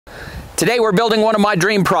Today we're building one of my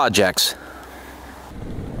dream projects.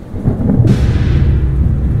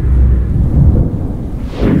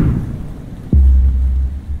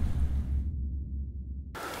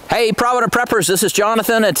 Hey Provident Preppers, this is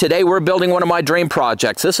Jonathan, and today we're building one of my dream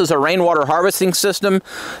projects. This is a rainwater harvesting system.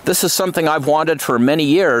 This is something I've wanted for many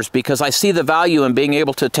years because I see the value in being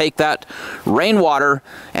able to take that rainwater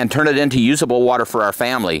and turn it into usable water for our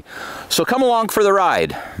family. So come along for the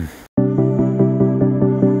ride.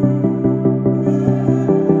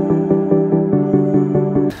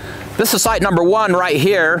 This is site number one right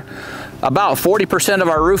here. About 40% of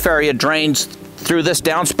our roof area drains through this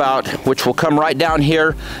downspout, which will come right down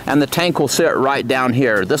here, and the tank will sit right down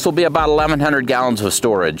here. This will be about 1,100 gallons of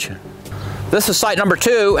storage. This is site number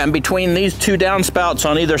two, and between these two downspouts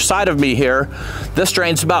on either side of me here, this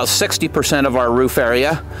drains about 60% of our roof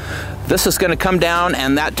area. This is going to come down,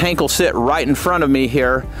 and that tank will sit right in front of me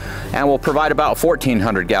here, and will provide about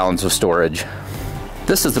 1,400 gallons of storage.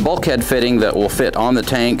 This is the bulkhead fitting that will fit on the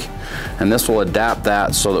tank, and this will adapt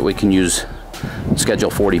that so that we can use Schedule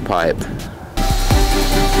 40 pipe.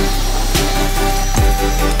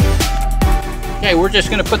 Okay, we're just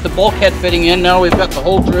going to put the bulkhead fitting in now. We've got the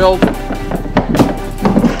hole drilled,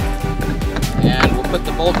 and we'll put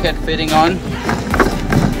the bulkhead fitting on.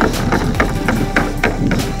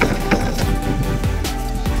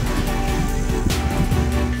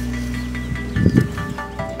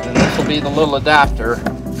 And this will be the little adapter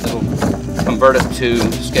that will convert it to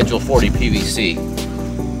Schedule 40 PVC.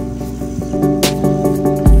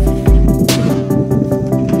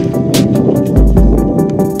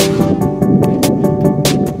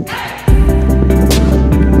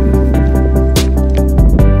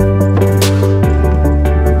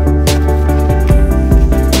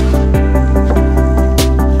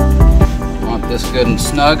 Good and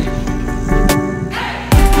snug.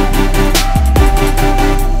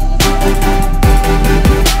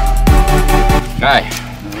 Okay,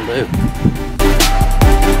 that'll do.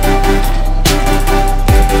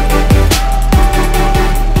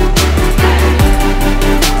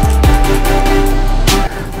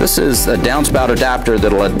 This is a downspout adapter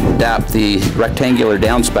that will adapt the rectangular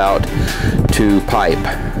downspout to pipe.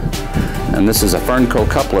 And this is a Fernco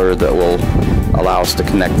coupler that will allow us to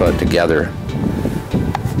connect that together.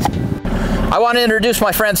 I want to introduce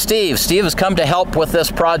my friend Steve. Steve has come to help with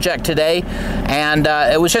this project today, and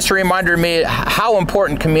it was just a reminder to me how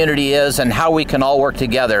important community is and how we can all work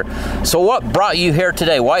together. So what brought you here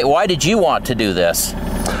today? Why did you want to do this?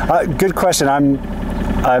 Good question.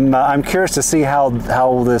 I'm curious to see how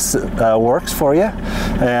this works for you,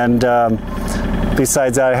 and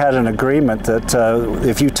besides that, I had an agreement that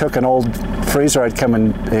if you took an old freezer, I'd come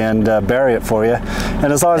and bury it for you.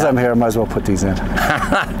 And as long as I'm here, I might as well put these in.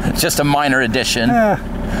 Just a minor addition.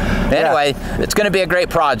 Anyway, it's going to be a great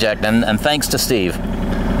project, and thanks to Steve.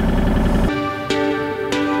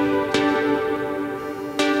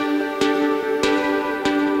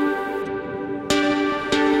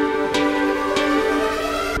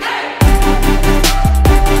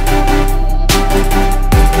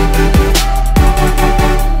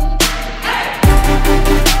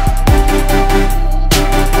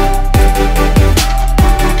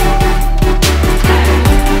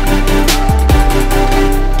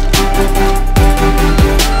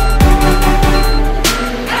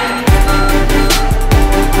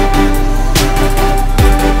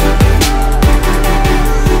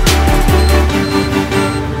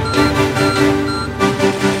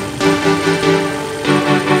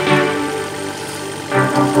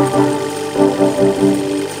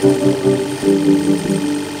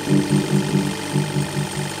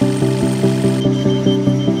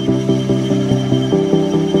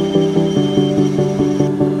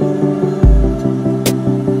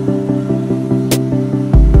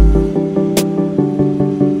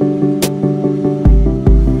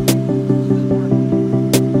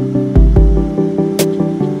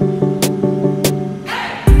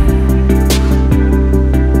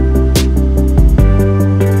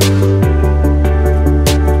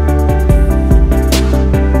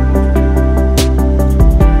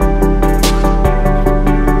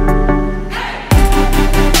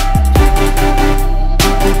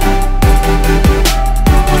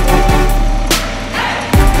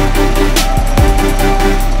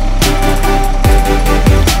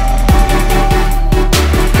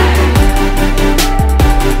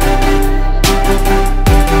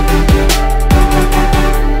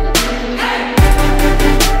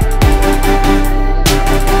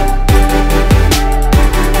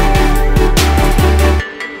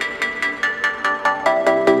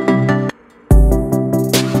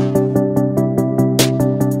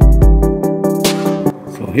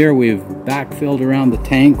 Here we've backfilled around the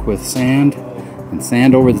tank with sand and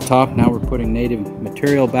sand over the top. Now we're putting native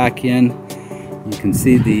material back in. You can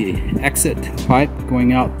see the exit pipe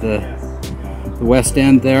going out the west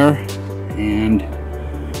end there, and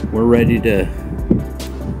we're ready to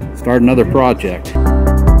start another project.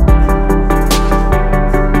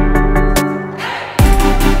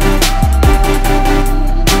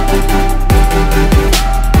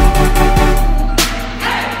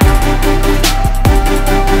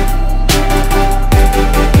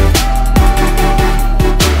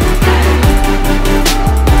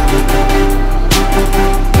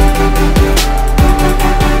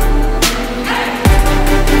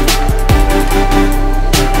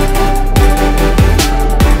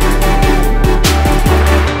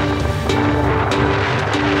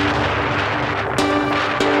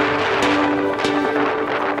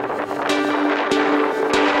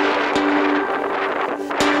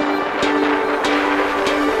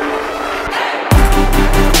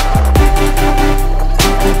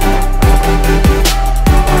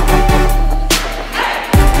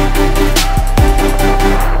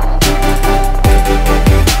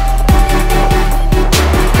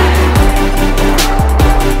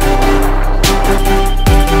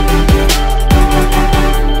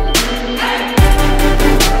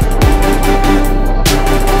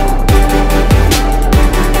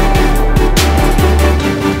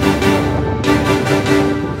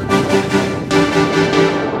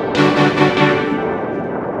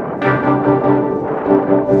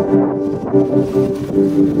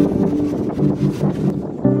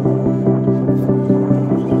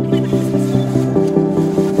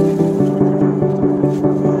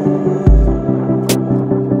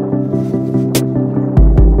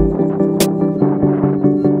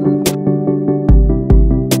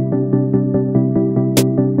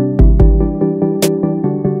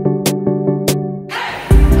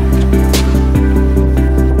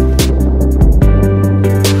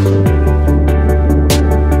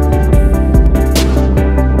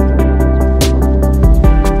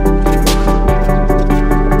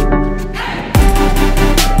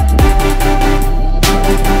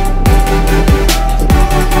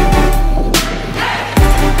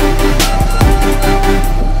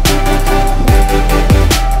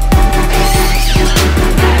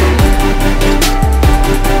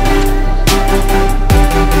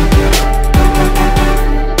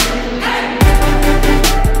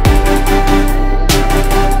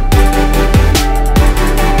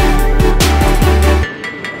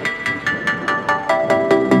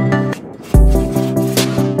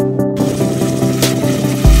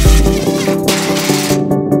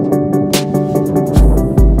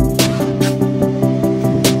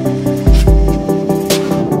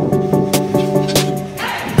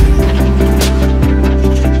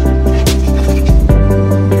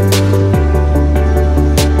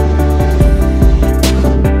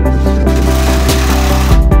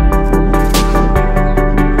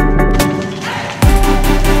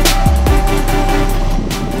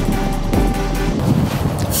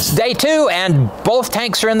 Day 2 and both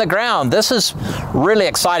tanks are in the ground. This is really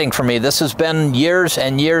exciting for me. This has been years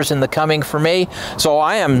and years in the coming for me. So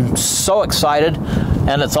I am so excited,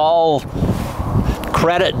 and it's all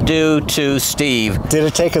credit due to Steve. Did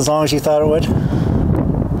it take as long as you thought it would?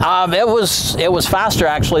 It was faster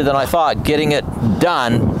actually than I thought, getting it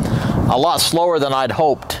done. A lot slower than I'd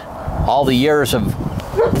hoped. All the years of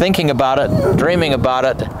thinking about it, dreaming about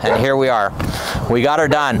it, and here we are. We got her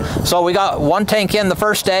done. So we got one tank in the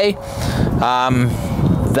first day.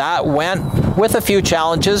 That went with a few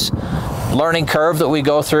challenges, learning curve that we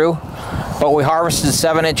go through, but we harvested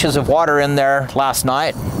 7 inches of water in there last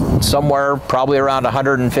night, somewhere probably around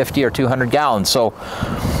 150 or 200 gallons. So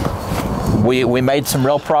we made some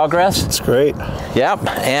real progress. That's great. Yep,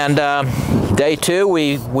 and day 2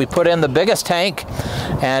 we put in the biggest tank,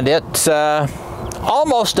 and it's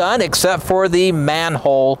almost done except for the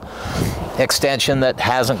manhole extension that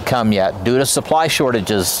hasn't come yet due to supply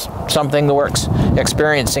shortages, something that we're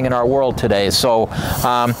experiencing in our world today. So,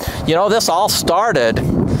 you know, this all started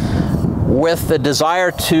with the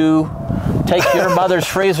desire to take your mother's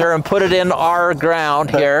freezer and put it in our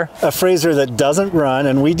ground here. A freezer that doesn't run,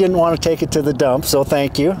 and we didn't want to take it to the dump, so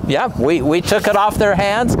thank you. Yeah, we took it off their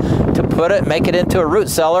hands to make it into a root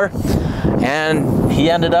cellar, and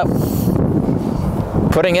he ended up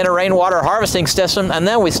putting in a rainwater harvesting system, and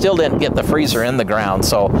then we still didn't get the freezer in the ground.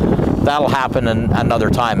 So that'll happen in another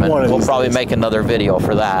time, and we'll probably make another video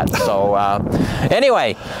for that. So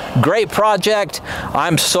anyway, great project.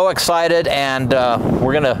 I'm so excited, and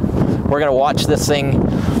we're gonna watch this thing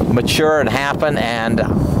mature and happen, and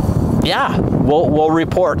yeah, we'll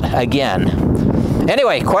report again.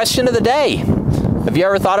 Anyway, question of the day. Have you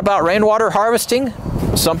ever thought about rainwater harvesting?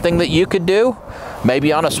 Something that you could do,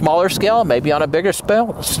 maybe on a smaller scale, maybe on a bigger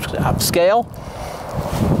scale?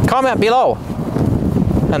 Comment below.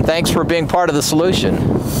 And thanks for being part of the solution.